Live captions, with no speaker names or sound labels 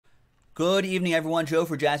Good evening, everyone. Joe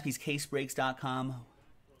for jaspyscasebreaks.com.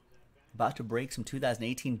 About to break some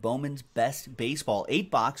 2018 Bowman's Best Baseball.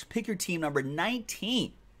 8-box. Pick your team number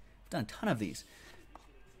 19. I've done a ton of these.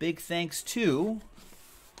 Big thanks to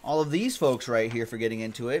all of these folks right here for getting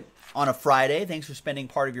into it on a Friday. Thanks for spending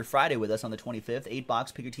part of your Friday with us on the 25th.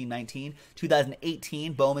 8-box. Pick your team 19.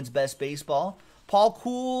 2018 Bowman's Best Baseball. Paul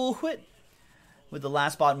Coolwhit with the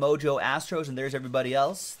last spot Mojo Astros, and there's everybody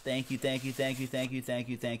else. Thank you, thank you, thank you, thank you, thank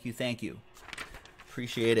you, thank you, thank you.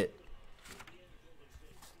 Appreciate it.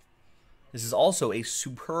 This is also a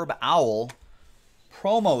Superb Owl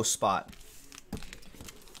promo spot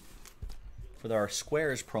for our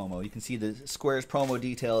Squares promo. You can see the Squares promo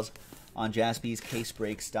details on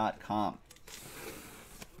jaspyscasebreaks.com.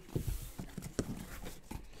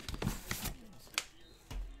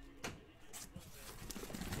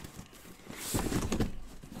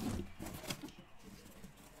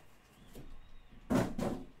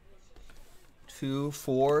 Two,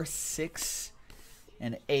 4, 6,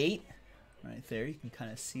 and 8. Right there. You can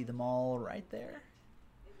kind of see them all right there.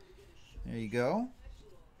 There you go.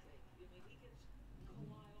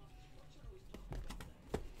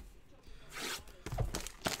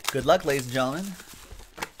 Good luck, ladies and gentlemen.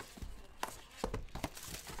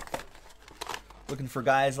 Looking for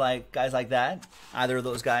guys like that. Either of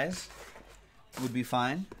those guys would be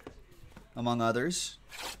fine, among others.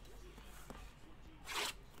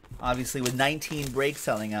 Obviously, with 19 breaks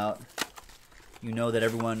selling out, you know that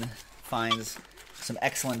everyone finds some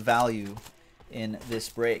excellent value in this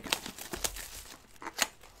break.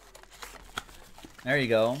 There you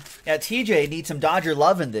go. Yeah, TJ needs some Dodger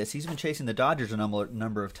love in this. He's been chasing the Dodgers a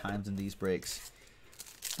number of times in these breaks.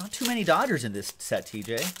 Not too many Dodgers in this set,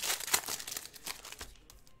 TJ.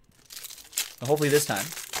 But hopefully this time.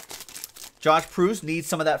 Josh Proust needs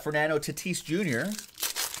some of that Fernando Tatis Jr.,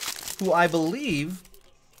 who I believe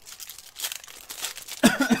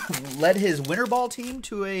led his winter ball team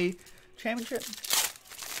to a championship.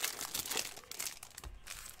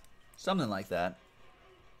 Something like that.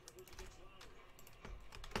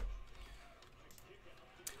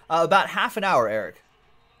 About half an hour, Eric.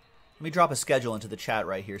 Let me drop a schedule into the chat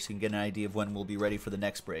right here so you can get an idea of when we'll be ready for the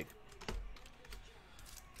next break.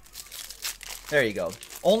 There you go.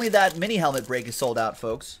 Only that mini helmet break is sold out,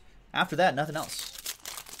 folks. After that, nothing else.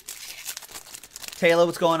 Taylor,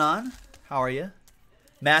 what's going on? How are you?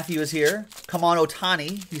 Matthew is here. Come on,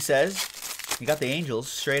 Otani, he says. You got the Angels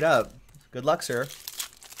straight up. Good luck, sir.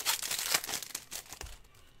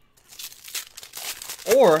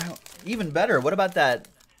 Or, even better, what about that?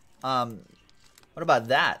 What about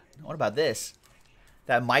that? What about this?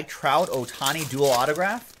 That Mike Trout Otani dual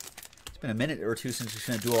autograph? It's been a minute or two since we've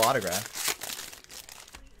seen a dual autograph.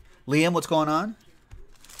 Liam, what's going on?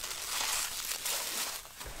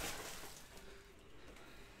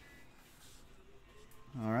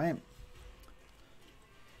 All right.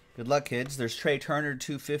 Good luck, kids. There's Trey Turner,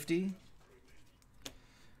 250.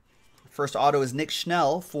 First auto is Nick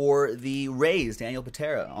Schnell for the Rays. Daniel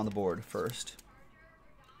Patera on the board first.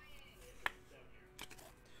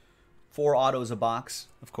 4 autos a box,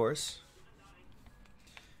 of course.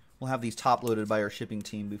 We'll have these top loaded by our shipping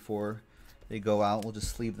team before they go out. We'll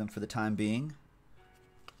just leave them for the time being.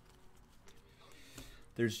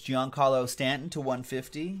 There's Giancarlo Stanton to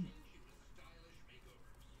 150.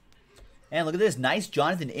 And look at this. Nice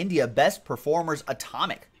Jonathan India Best Performers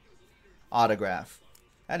Atomic autograph.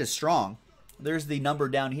 That is strong. There's the number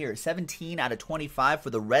down here. 17 out of 25 for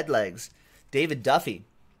the Redlegs. David Duffy.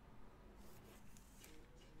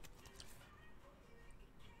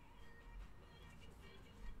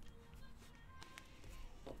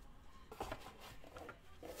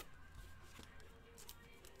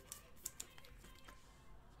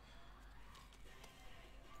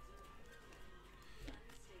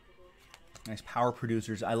 Nice power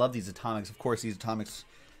producers. I love these atomics. Of course, these atomics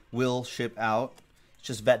will ship out. It's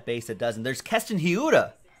just vet base that doesn't. There's Keston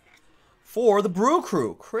Hiura for the Brew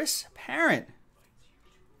Crew. Chris Parent.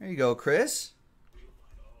 There you go, Chris.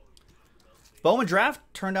 Bowman draft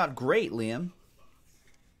turned out great, Liam.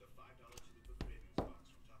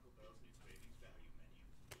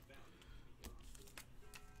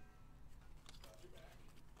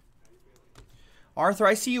 Arthur,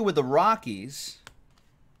 I see you with the Rockies.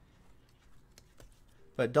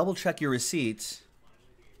 But double check your receipts.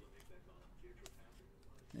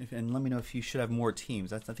 And let me know if you should have more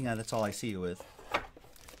teams. I think that's all I see you with.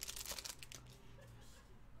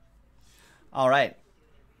 All right.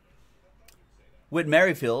 Whit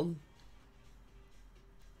Merrifield.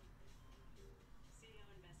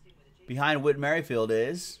 Behind Whit Merrifield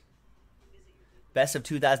is Best of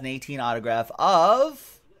 2018 autograph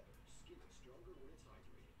of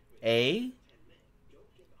Adamant?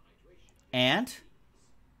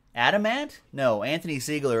 No, Anthony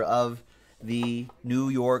Ziegler of the New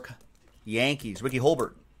York Yankees. Ricky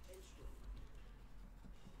Holbert.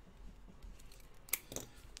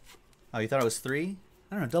 Oh, you thought it was 3?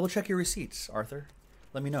 I don't know. Double check your receipts, Arthur.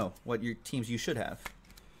 Let me know what your teams you should have.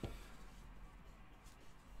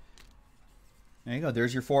 There you go.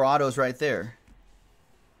 There's your 4 autos right there.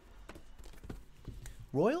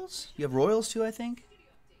 Royals? You have Royals too, I think?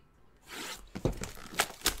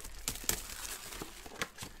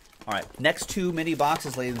 All right. Next 2 mini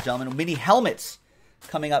boxes, ladies and gentlemen. Mini helmets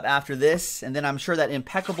coming up after this. And then I'm sure that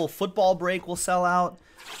impeccable football break will sell out.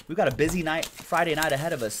 We've got a busy night, Friday night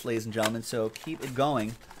ahead of us, ladies and gentlemen. So keep it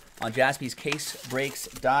going on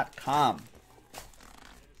jaspyscasebreaks.com.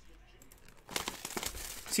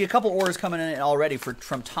 See a couple orders coming in already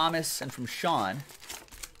from Thomas and from Sean.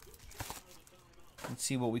 Let's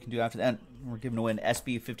see what we can do after that. We're giving away an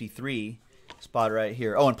SB53 spot right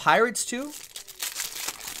here. Oh, and Pirates too?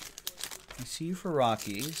 I see you for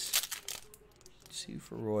Rockies. See you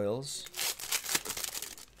for Royals.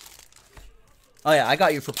 Oh yeah, I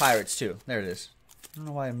got you for Pirates too. There it is. I don't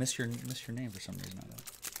know why I missed your name for some reason.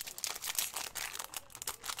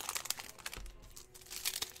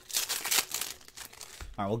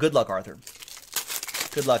 All right, well, good luck, Arthur.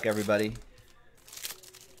 Good luck, everybody.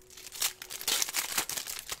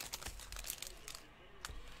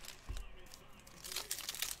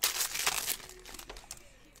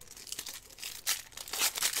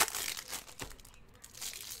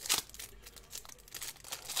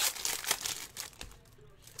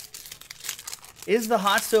 Is the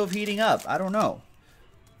hot stove heating up? I don't know.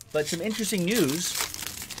 But some interesting news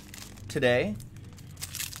today.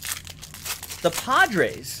 The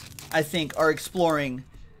Padres, I think, are exploring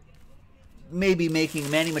maybe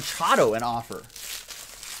making Manny Machado an offer.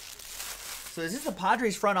 So is this the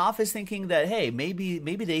Padres front office thinking that, hey, maybe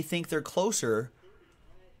they think they're closer?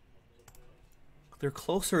 They're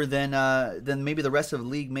closer than maybe the rest of the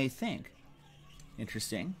league may think.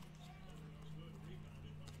 Interesting.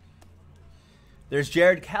 There's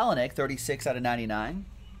Jared Kalanick, 36 out of 99.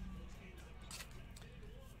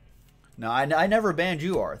 No, I never banned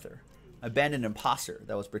you, Arthur. I banned an imposter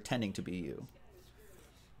that was pretending to be you.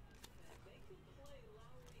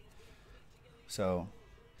 So,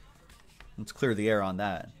 let's clear the air on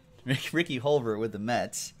that. Ricky Holbert with the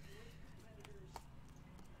Mets.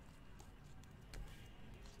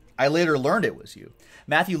 I later learned it was you.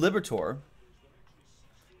 Matthew Liberatore.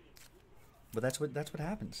 But that's what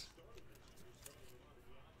happens.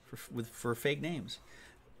 For fake names.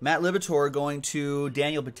 Matt Liberatore going to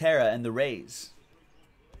Daniel Patera and the Rays.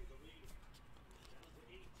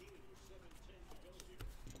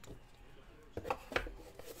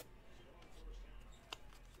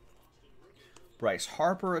 Bryce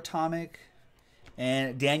Harper, Atomic.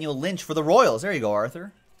 And Daniel Lynch for the Royals. There you go,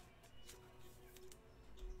 Arthur.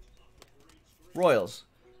 Royals.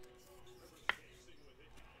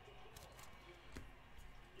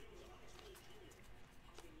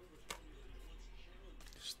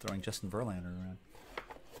 Throwing Justin Verlander around.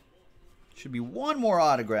 Should be one more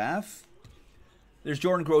autograph. There's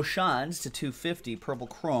Jordan Groshans to 250, purple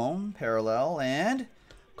chrome, parallel, and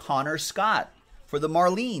Connor Scott for the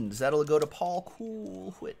Marlins. That'll go to Paul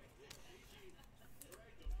Coolwhit.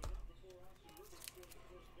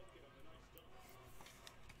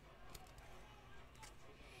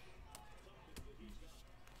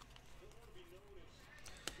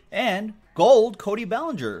 And gold, Cody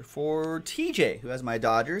Bellinger for TJ, who has my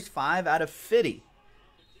Dodgers. 5 out of 50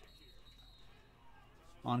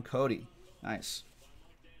 on Cody. Nice.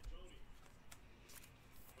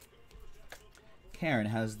 Karen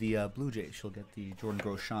has the Blue Jays. She'll get the Jordan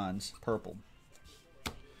Groshans purple.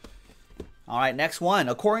 All right, next one.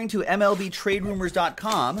 According to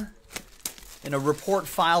MLBTradeRumors.com, in a report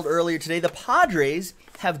filed earlier today, the Padres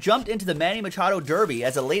have jumped into the Manny Machado Derby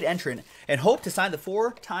as a late entrant and hope to sign the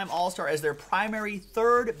 4-time All-Star as their primary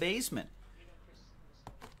third baseman.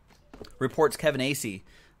 Reports Kevin Acee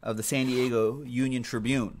of the San Diego Union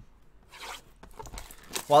Tribune.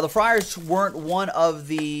 While the Friars weren't one of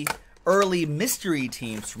the early mystery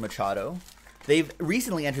teams for Machado, they've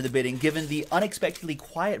recently entered the bidding given the unexpectedly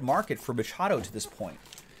quiet market for Machado to this point.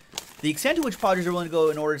 The extent to which Padres are willing to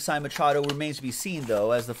go in order to sign Machado remains to be seen,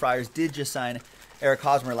 though, as the Friars did just sign Eric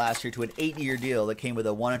Hosmer last year to an 8-year deal that came with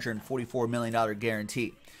a $144 million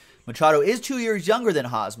guarantee. Machado is 2 years younger than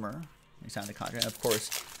Hosmer. He signed the contract, and of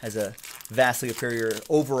course, has a vastly superior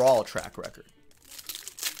overall track record.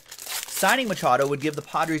 Signing Machado would give the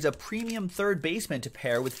Padres a premium third baseman to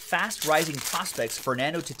pair with fast-rising prospects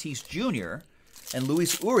Fernando Tatis Jr. and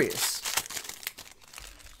Luis Urias.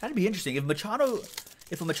 That'd be interesting. If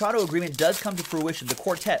a Machado agreement does come to fruition, the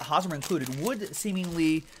quartet, Hosmer included, would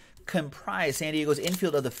seemingly comprise San Diego's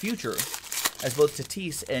infield of the future, as both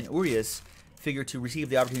Tatis and Urias figure to receive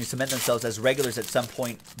the opportunity to cement themselves as regulars at some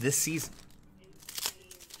point this season.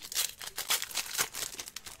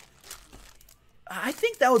 I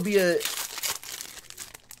think that would be it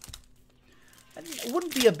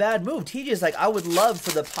wouldn't be a bad move. TJ's like, I would love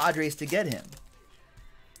for the Padres to get him.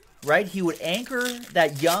 Right? He would anchor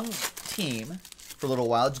that young team for a little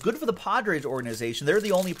while. It's good for the Padres organization. They're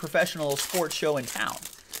the only professional sports show in town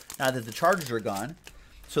now that the Chargers are gone.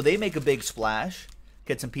 So they make a big splash.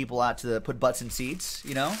 Get some people out to put butts in seats,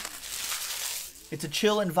 you know? It's a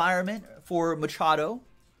chill environment for Machado.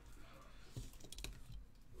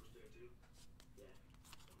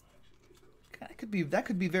 That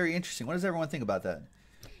could be very interesting. What does everyone think about that?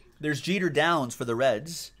 There's Jeter Downs for the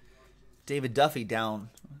Reds. David Duffy down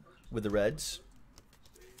with the Reds.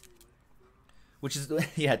 Which is,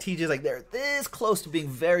 yeah, TJ's like, they're this close to being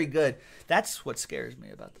very good. That's what scares me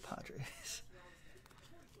about the Padres.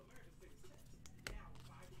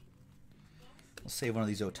 We'll save one of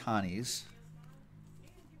these Otanis.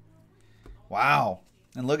 Wow.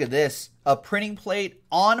 And look at this. A printing plate,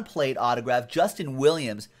 on-plate autograph, Justin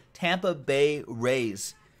Williams, Tampa Bay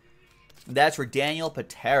Rays. That's for Daniel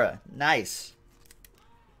Patera. Nice.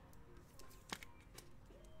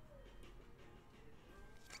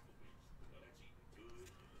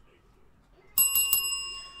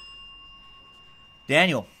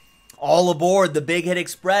 Daniel, all aboard the Big Hit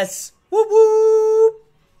Express. Whoop whoop.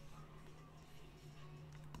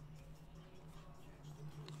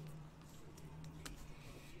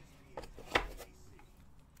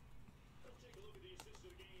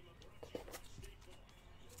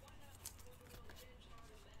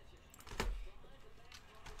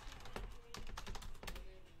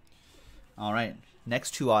 All right,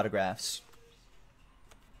 next two autographs.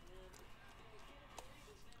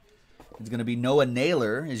 It's going to be Noah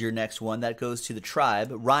Naylor is your next one. That goes to the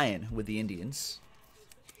Tribe. Ryan with the Indians.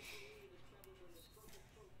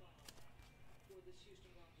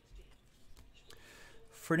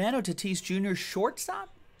 Fernando Tatis Jr. shortstop,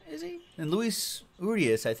 is he? And Luis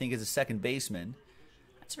Urias, I think, is a second baseman.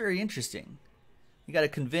 That's very interesting. You got to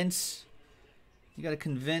convince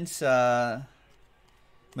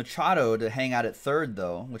Machado to hang out at third,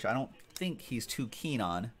 though, which I don't think he's too keen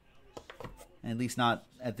on. At least not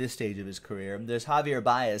at this stage of his career. There's Javier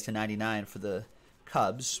Baez to 99 for the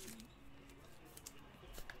Cubs.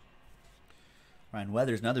 Ryan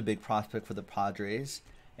Weathers, another big prospect for the Padres.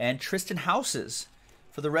 And Tristan Houses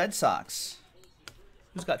for the Red Sox.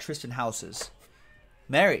 Who's got Tristan Houses?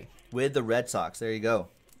 Mary with the Red Sox. There you go.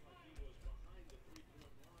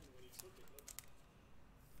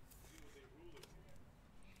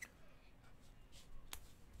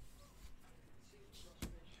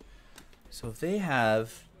 So if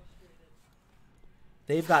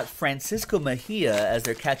they've got Francisco Mejia as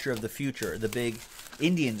their catcher of the future, the big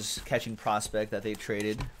Indians catching prospect that they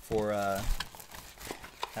traded for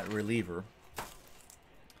that reliever.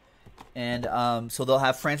 And so they'll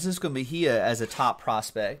have Francisco Mejia as a top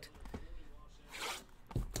prospect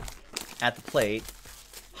at the plate.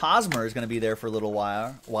 Hosmer is going to be there for a little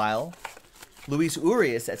while. Luis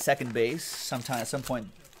Urias at second base at some point,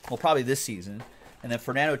 well, probably this season. And then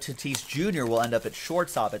Fernando Tatis Jr. will end up at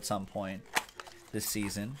shortstop at some point this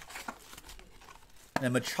season. And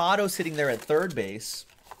then Machado sitting there at third base.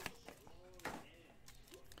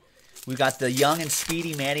 We've got the young and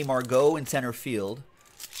speedy Manny Margot in center field.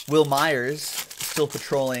 Will Myers still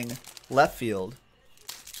patrolling left field.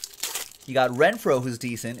 You got Renfroe, who's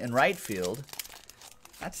decent, in right field.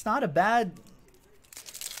 That's not a bad...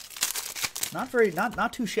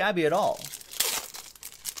 Not too shabby at all.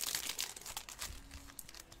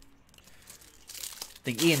 I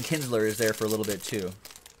think Ian Kinsler is there for a little bit too.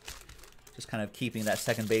 Just kind of keeping that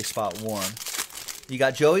second base spot warm. You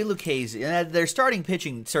got Joey Lucchesi, and their starting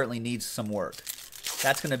pitching certainly needs some work.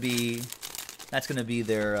 That's gonna be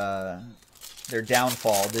their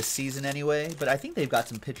downfall this season anyway. But I think they've got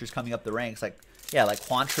some pitchers coming up the ranks, like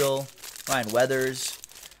Quantrill, Ryan Weathers.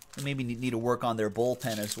 They maybe need to work on their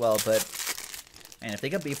bullpen as well. But man,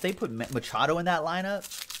 if they put Machado in that lineup,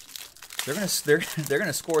 they're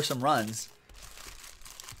gonna score some runs.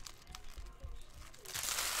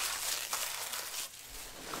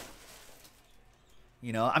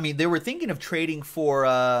 You know, I mean, they were thinking of trading for,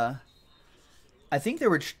 I think they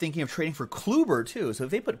were thinking of trading for Kluber, too. So if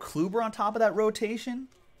they put Kluber on top of that rotation,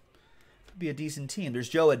 it could be a decent team. There's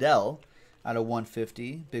Joe Adell out of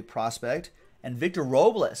 150, big prospect. And Victor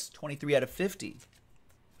Robles, 23 out of 50.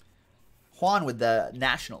 Juan with the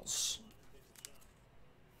Nationals.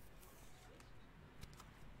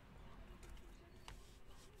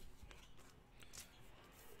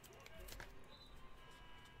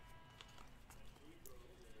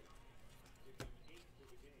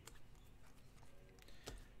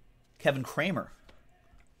 Kevin Kramer.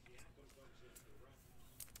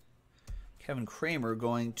 Kevin Kramer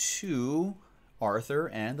going to Arthur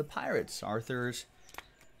and the Pirates. Arthur's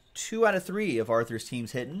 2 out of 3 of Arthur's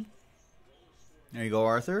teams hitting. There you go,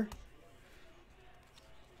 Arthur.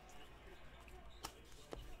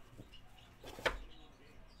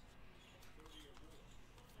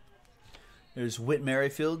 There's Whit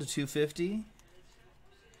Merrifield to 250.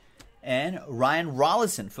 And Ryan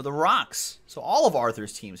Rollison for the Rocks. So all of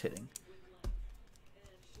Arthur's teams hitting.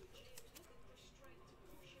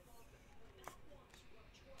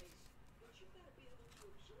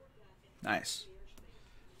 Nice.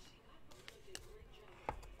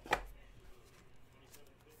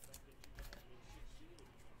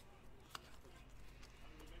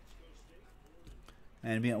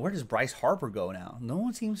 And where does Bryce Harper go now? No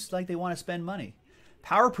one seems like they want to spend money.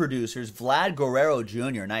 Power producers, Vlad Guerrero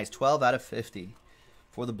Jr. Nice, 12 out of 50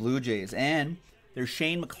 for the Blue Jays. And there's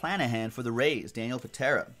Shane McClanahan for the Rays, Daniel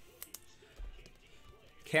Patera.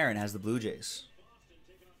 Karen has the Blue Jays.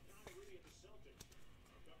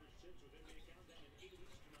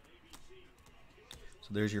 So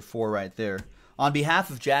there's your 4 right there. On behalf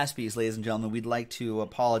of Jaspys, ladies and gentlemen, we'd like to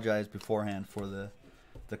apologize beforehand for the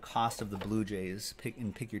cost of the Blue Jays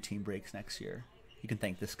pick your team breaks next year. You can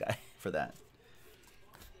thank this guy for that.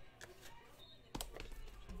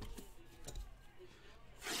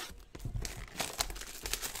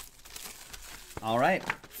 All right,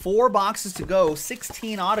 4 boxes to go,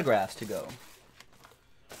 16 autographs to go.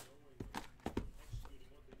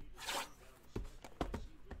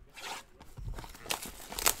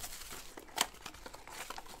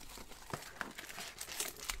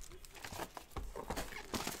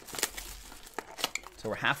 So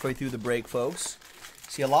we're halfway through the break, folks.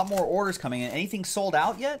 See a lot more orders coming in. Anything sold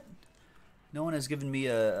out yet? No one has given me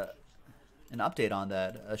an update on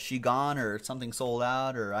that. A She Gone or something sold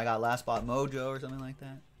out, or I got Last Spot Mojo or something like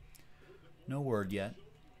that. No word yet.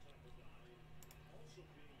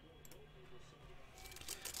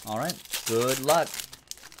 All right, good luck.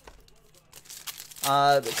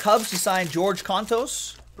 The Cubs to sign George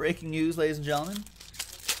Contos. Breaking news, ladies and gentlemen.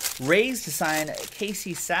 Rays to sign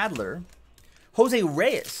Casey Sadler. Jose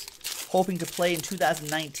Reyes, hoping to play in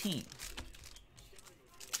 2019.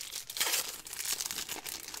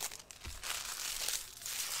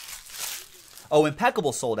 Oh,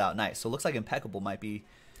 Impeccable sold out. Nice. So it looks like Impeccable might be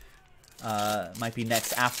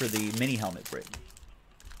next after the mini helmet break.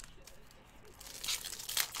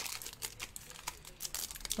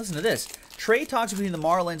 Listen to this. Trade talks between the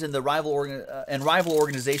Marlins and the rival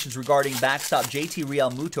organizations regarding backstop JT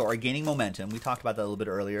Realmuto are gaining momentum. We talked about that a little bit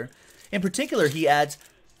earlier. In particular, he adds,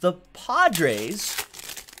 the Padres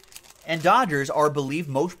and Dodgers are believed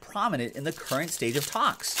most prominent in the current stage of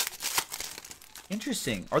talks.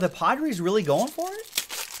 Interesting. Are the Padres really going for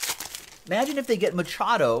it? Imagine if they get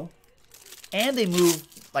Machado and they move,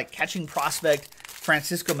 like, catching prospect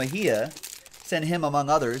Francisco Mejia, send him, among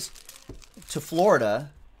others, to Florida,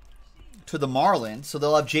 to the Marlins. So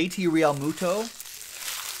they'll have JT Realmuto,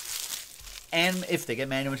 and if they get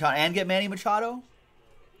Manny Machado,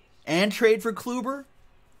 and trade for Kluber.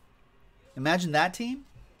 Imagine that team.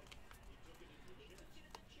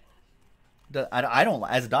 I don't,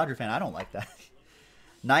 as a Dodger fan, I don't like that.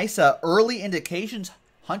 Nice early indications.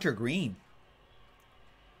 Hunter Green.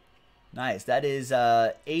 Nice. That is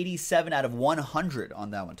 87 out of 100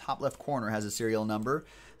 on that one. Top left corner has a serial number.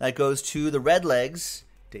 That goes to the Redlegs,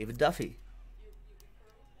 David Duffy.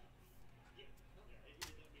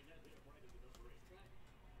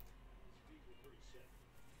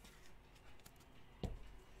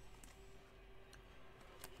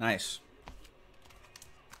 Nice.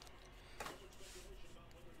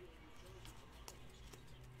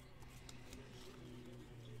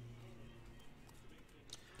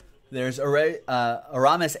 There's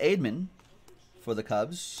Aramis Aidman for the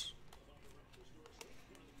Cubs.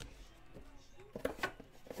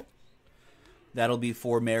 That'll be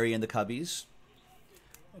for Mary and the Cubbies.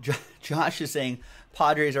 Josh is saying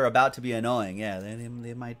Padres are about to be annoying. Yeah,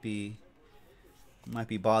 they might be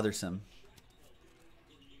bothersome.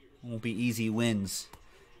 Won't be easy wins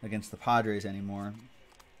against the Padres anymore.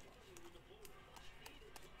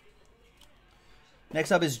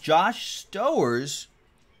 Next up is Josh Stowers,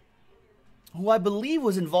 who I believe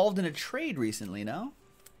was involved in a trade recently, no?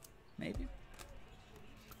 Maybe.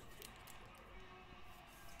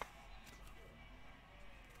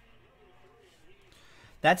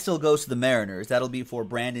 That still goes to the Mariners. That'll be for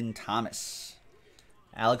Brandon Thomas.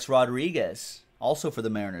 Alex Rodriguez, also for the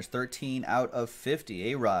Mariners, 13 out of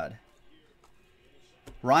 50. A-Rod.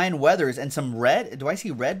 Ryan Weathers and some red. Do I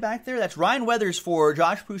see red back there? That's Ryan Weathers for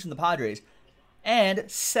Josh Proust and the Padres. And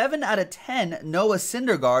 7 out of 10, Noah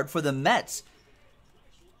Syndergaard for the Mets.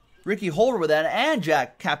 Ricky Holder with that, and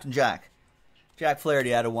Captain Jack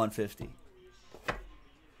Flaherty out of 150.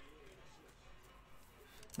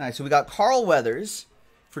 Nice. So we got Carl Weathers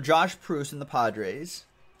for Josh Proust and the Padres.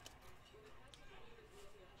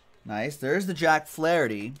 Nice. There's the Jack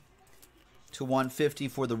Flaherty to 150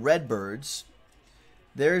 for the Redbirds.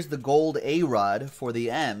 There's the gold A-Rod for the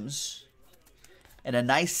M's. And a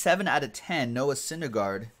nice 7 out of 10, Noah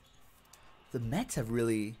Syndergaard. The Mets have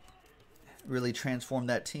really transformed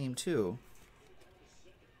that team too.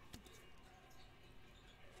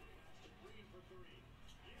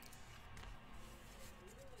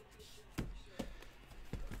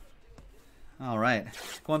 All right.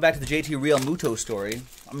 Going back to the JT Real Muto story.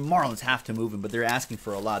 I mean, Marlins have to move him, but they're asking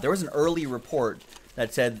for a lot. There was an early report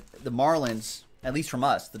that said the Marlins, at least from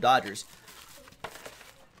us, the Dodgers,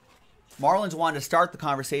 Marlins wanted to start the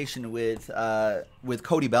conversation with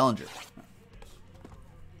Cody Bellinger.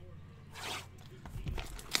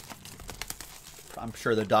 I'm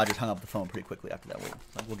sure the Dodgers hung up the phone pretty quickly after that.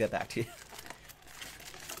 We'll get back to you.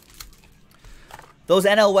 Those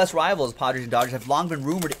NL West rivals, Padres and Dodgers, have long been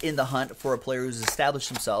rumored in the hunt for a player who's established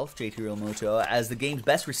himself, JT Realmuto, as the game's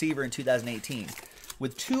best receiver in 2018.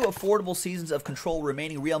 With 2 affordable seasons of control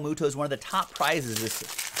remaining, Realmuto is one of the top prizes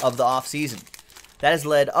of the offseason. That has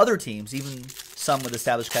led other teams, even some with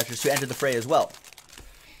established catchers, to enter the fray as well.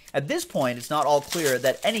 At this point, it's not all clear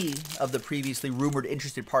that any of the previously rumored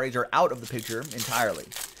interested parties are out of the picture entirely.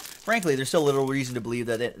 Frankly, there's still little reason to believe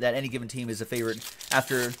that any given team is a favorite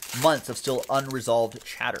after months of still unresolved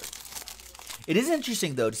chatter. It is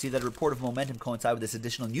interesting, though, to see that a report of momentum coincide with this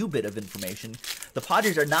additional new bit of information. The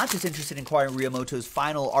Padres are not just interested in acquiring Realmuto's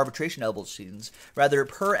final arbitration eligible seasons. Rather,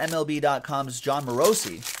 per MLB.com's John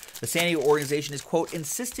Morosi, the San Diego organization is, quote,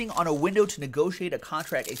 insisting on a window to negotiate a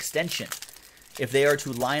contract extension if they are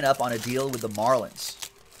to line up on a deal with the Marlins.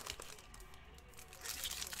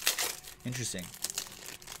 Interesting.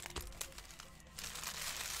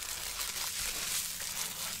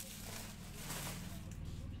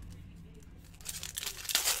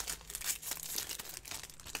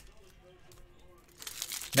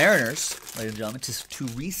 Mariners, ladies and gentlemen, to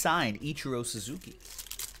re-sign Ichiro Suzuki.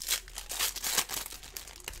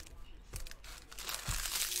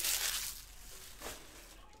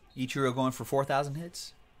 Ichiro going for 4,000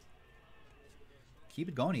 hits. Keep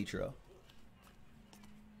it going, Ichiro.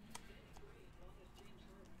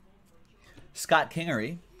 Scott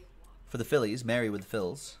Kingery for the Phillies. Marry with the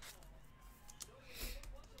Phils.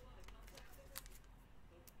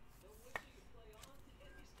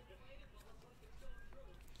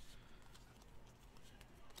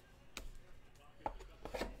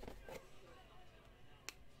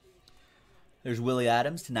 There's Willie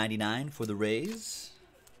Adams to 99 for the Rays.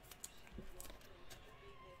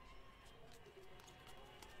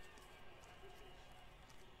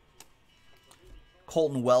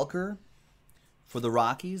 Colton Welker for the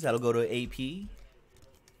Rockies. That'll go to AP.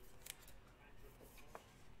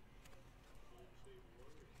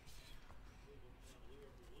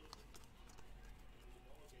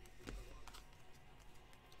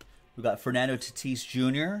 We've got Fernando Tatis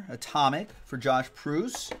Jr., Atomic for Josh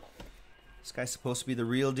Proust. This guy's supposed to be the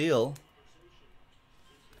real deal.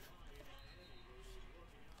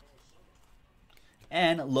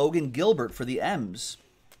 And Logan Gilbert for the M's.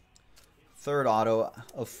 Third auto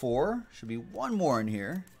of 4. Should be one more in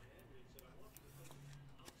here.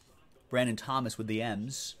 Brandon Thomas with the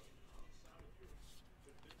M's.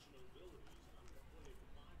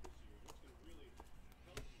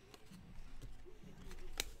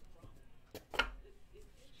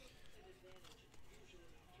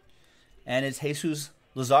 And it's Jesus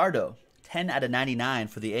Luzardo, 10 out of 99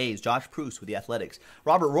 for the A's. Josh Proust with the Athletics.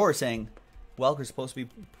 Robert Rohr saying Welker's supposed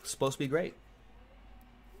to be great.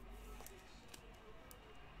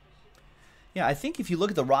 Yeah, I think if you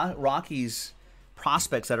look at the Rockies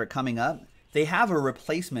prospects that are coming up, they have a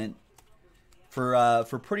replacement for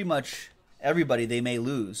pretty much everybody they may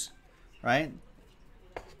lose, right?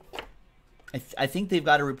 I think they've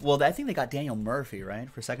got I think they got Daniel Murphy, right,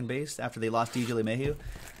 for second base after they lost DJ LeMahieu.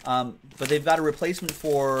 But they've got a replacement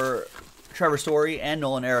for Trevor Story and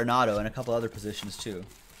Nolan Arenado and a couple other positions too.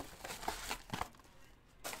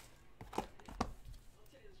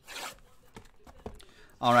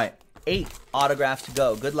 All right, 8 autographs to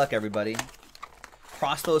go. Good luck, everybody.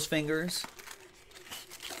 Cross those fingers.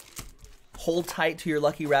 Hold tight to your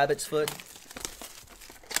lucky rabbit's foot.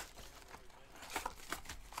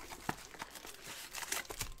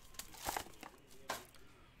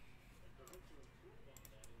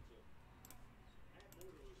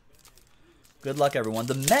 Good luck, everyone.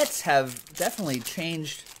 The Mets have definitely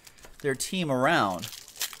changed their team around.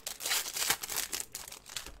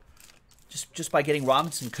 Just by getting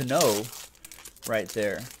Robinson Cano right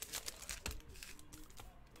there.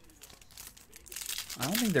 I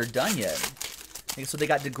don't think they're done yet. Okay, so they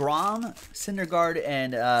got DeGrom, Syndergaard,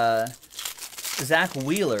 and Zach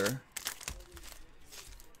Wheeler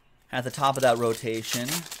at the top of that rotation.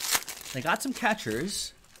 They got some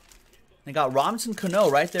catchers. They got Robinson Cano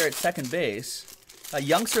right there at second base. Got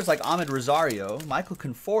youngsters like Ahmed Rosario. Michael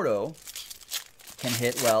Conforto can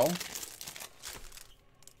hit well.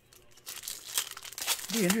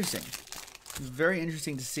 Be interesting. Very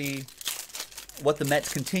interesting to see what the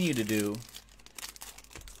Mets continue to do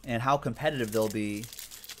and how competitive they'll be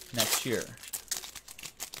next year.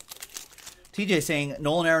 TJ saying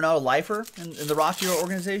Nolan Arenado lifer in the Rocky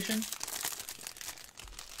organization.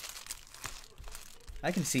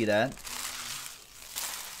 I can see that.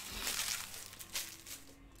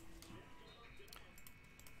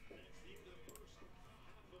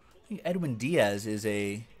 I think Edwin Diaz is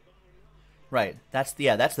a right. That's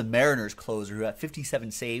the Mariners closer who had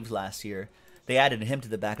 57 saves last year. They added him to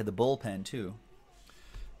the back of the bullpen too.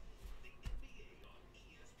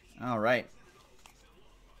 All right.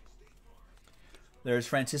 There's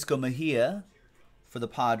Francisco Mejia for the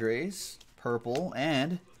Padres, purple,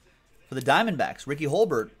 and for the Diamondbacks, Ricky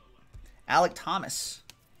Holbert, Alec Thomas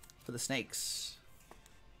for the Snakes.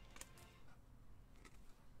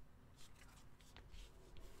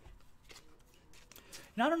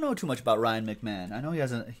 And I don't know too much about Ryan McMahon. I know he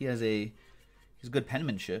has good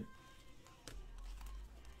penmanship.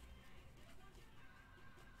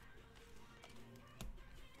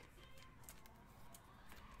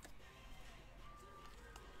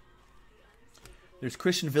 There's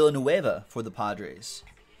Christian Villanueva for the Padres.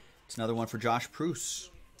 It's another one for Josh Proust.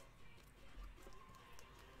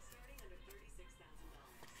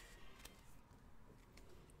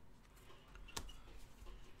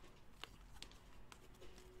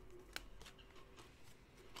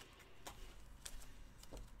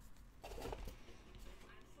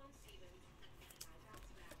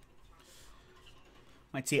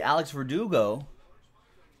 Might see Alex Verdugo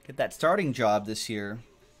get that starting job this year.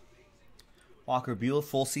 Walker Buehler,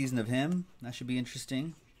 full season of him. That should be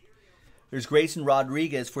interesting. There's Grayson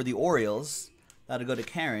Rodriguez for the Orioles. That'll go to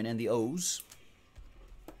Karen and the O's.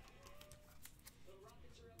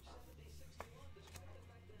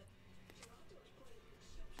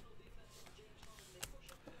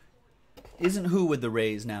 Isn't who with the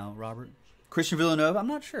Rays now, Robert? Christian Villanueva? I'm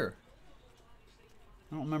not sure.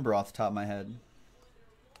 I don't remember off the top of my head.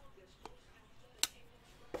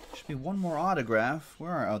 Should be one more autograph.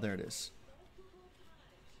 Oh, there it is.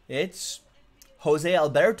 It's Jose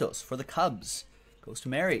Albertos for the Cubs. Goes to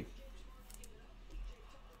Mary.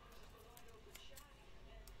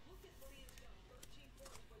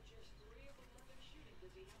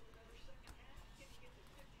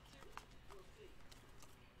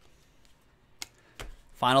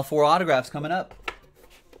 Final 4 autographs coming up.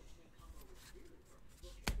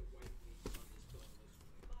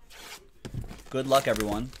 Good luck,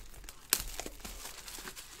 everyone.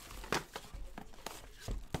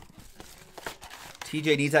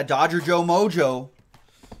 TJ needs that Dodger Joe mojo.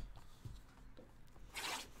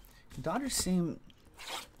 The Dodgers seem...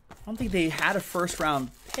 I don't think they had a first-round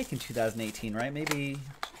pick in 2018, right? Maybe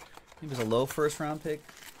it was a low first-round pick.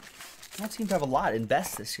 They don't seem to have a lot in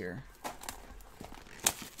best this year.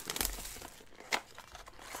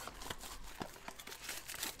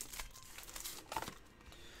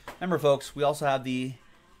 Remember, folks, we also have the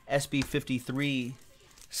SB53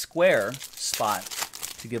 square spot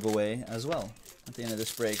to give away as well at the end of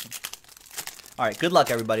this break. All right, good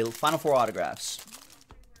luck, everybody. Final 4 autographs.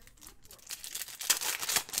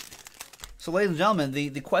 So, ladies and gentlemen,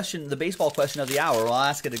 the baseball question of the hour, I'll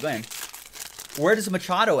ask it again. Where does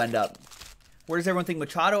Machado end up? Where does everyone think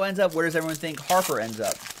Machado ends up? Where does everyone think Harper ends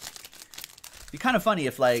up? It'd be kind of funny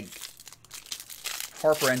if, like,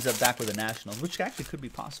 Harper ends up back with the Nationals, which actually could be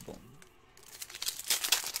possible.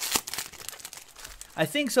 I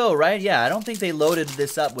think so, right? Yeah, I don't think they loaded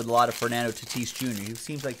this up with a lot of Fernando Tatis Jr. He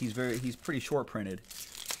seems like he's pretty short printed.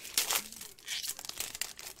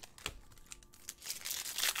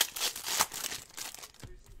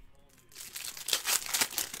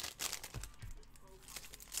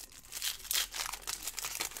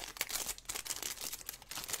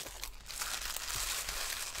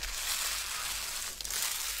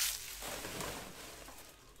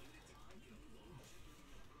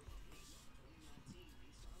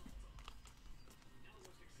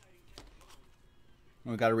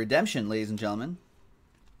 We got a redemption, ladies and gentlemen.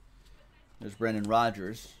 There's Brendan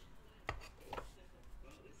Rodgers.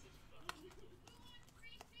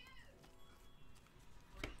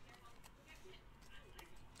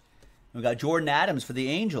 We got Jordan Adams for the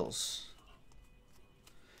Angels.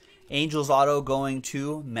 Angels auto going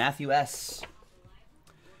to Matthew S.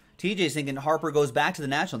 TJ's thinking Harper goes back to the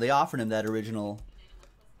National. They offered him that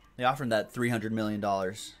They offered him that $300 million.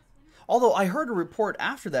 Although I heard a report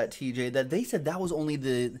after that, TJ, that they said that was only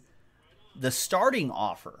the starting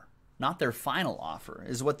offer, not their final offer,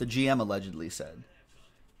 is what the GM allegedly said.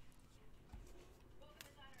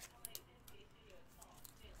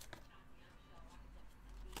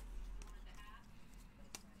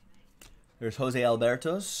 There's Jose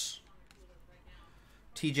Albertos.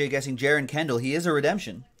 TJ guessing Jaron Kendall. He is a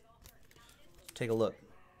redemption. Take a look.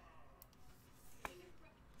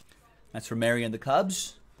 That's for Mary and the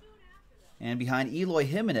Cubs. And behind Eloy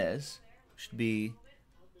Jimenez should be,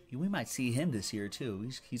 we might see him this year too.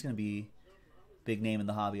 He's going to be a big name in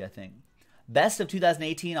the hobby, I think. Best of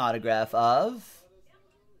 2018 autograph of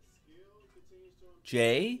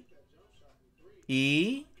J.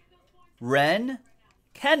 E. Ren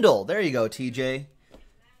Kendall. There you go, TJ.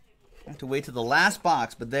 I have to wait to the last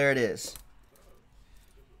box, but there it is.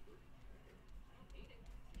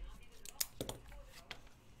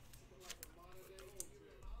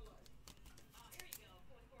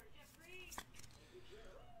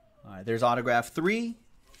 All right, there's autograph 3.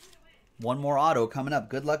 One more auto coming up.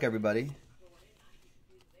 Good luck, everybody.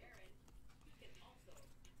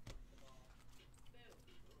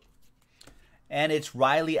 And it's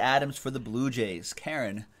Riley Adams for the Blue Jays.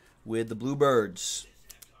 Karen with the Bluebirds.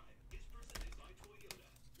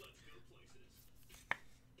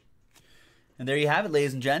 And there you have it,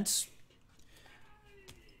 ladies and gents.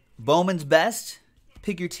 Bowman's Best.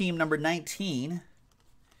 Pick your team number 19.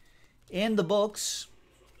 In the books.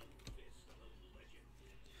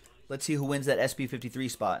 Let's see who wins that SB53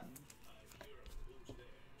 spot.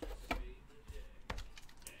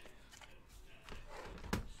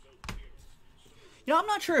 You know, I'm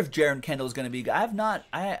not sure if Jaron Kendall is going to be.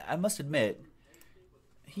 I must admit,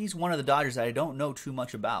 he's one of the Dodgers that I don't know too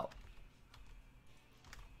much about.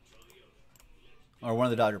 Or one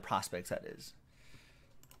of the Dodger prospects, that is.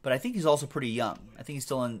 But I think he's also pretty young. I think he's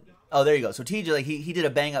still in. Oh, there you go. So TJ, like he did a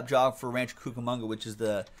bang up job for Rancho Cucamonga, which is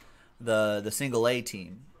the single A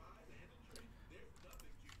team.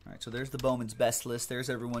 All right, so there's the Bowman's Best list. There's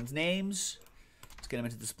everyone's names. Let's get them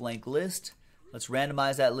into this blank list. Let's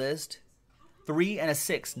randomize that list. 3 and a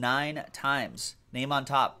 6, 9 times. Name on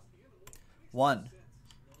top. 1,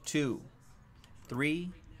 2,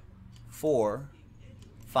 3, 4,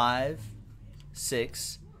 5,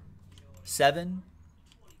 6, 7,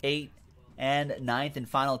 8, and 9th and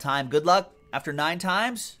final time. Good luck. After 9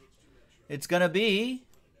 times, it's going to be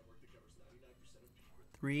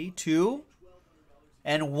 3, 2,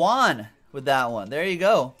 and 1 with that one. There you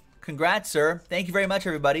go. Congrats, sir. Thank you very much,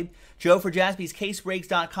 everybody. Joe for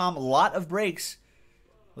JaspysCaseBreaks.com. A lot of breaks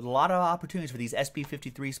with a lot of opportunities for these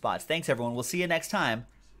SB53 spots. Thanks, everyone. We'll see you next time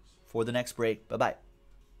for the next break. Bye-bye.